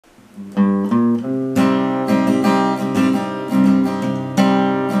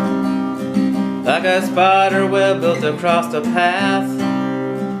like a spider web built across the path,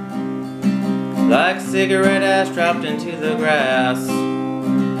 like cigarette ash dropped into the grass,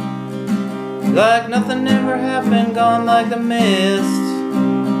 like nothing ever happened, gone like the mist,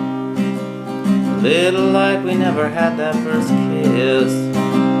 a little like we never had that first kiss.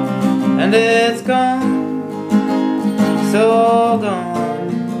 And it's gone, so gone,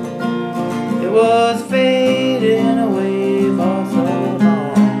 it was fading away for so long,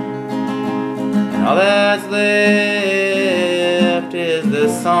 and all that's left is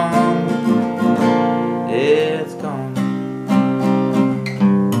this song. It's gone,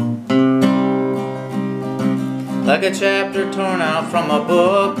 like a chapter torn out from a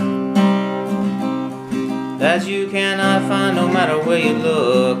book that you cannot find no matter where you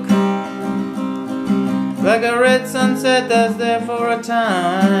look, like a red sunset that's there for a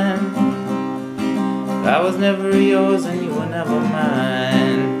time. I was never yours and you were never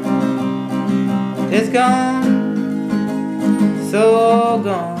mine. It's gone, so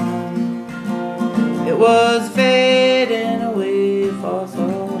gone, it was fading away for so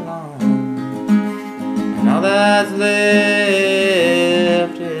long, and all that's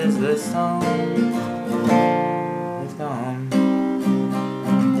left is this song. It's gone.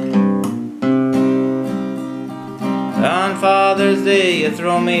 On Father's Day you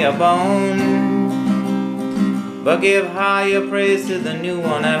throw me a bone, but give higher praise to the new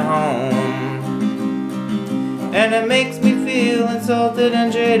one at home. And it makes me feel insulted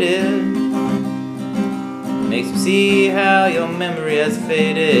and jaded, makes me see how your memory has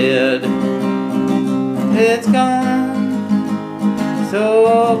faded. It's gone,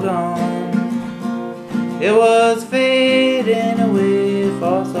 so gone, it was fading away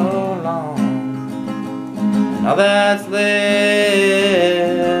for so long, and all that's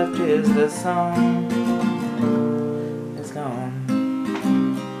left is the song. It's gone.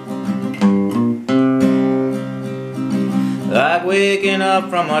 Like waking up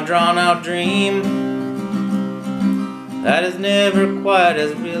from a drawn-out dream that is never quite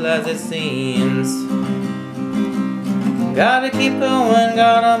as real as it seems. Gotta keep going,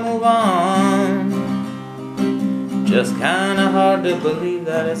 gotta move on. Just kinda hard to believe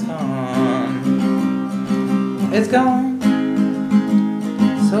that it's gone. It's gone,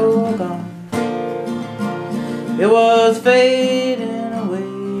 so gone, it was fading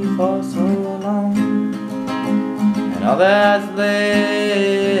away for so long, and all that's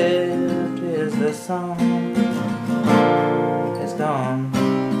left is the song. It's gone,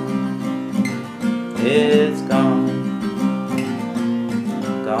 it's gone.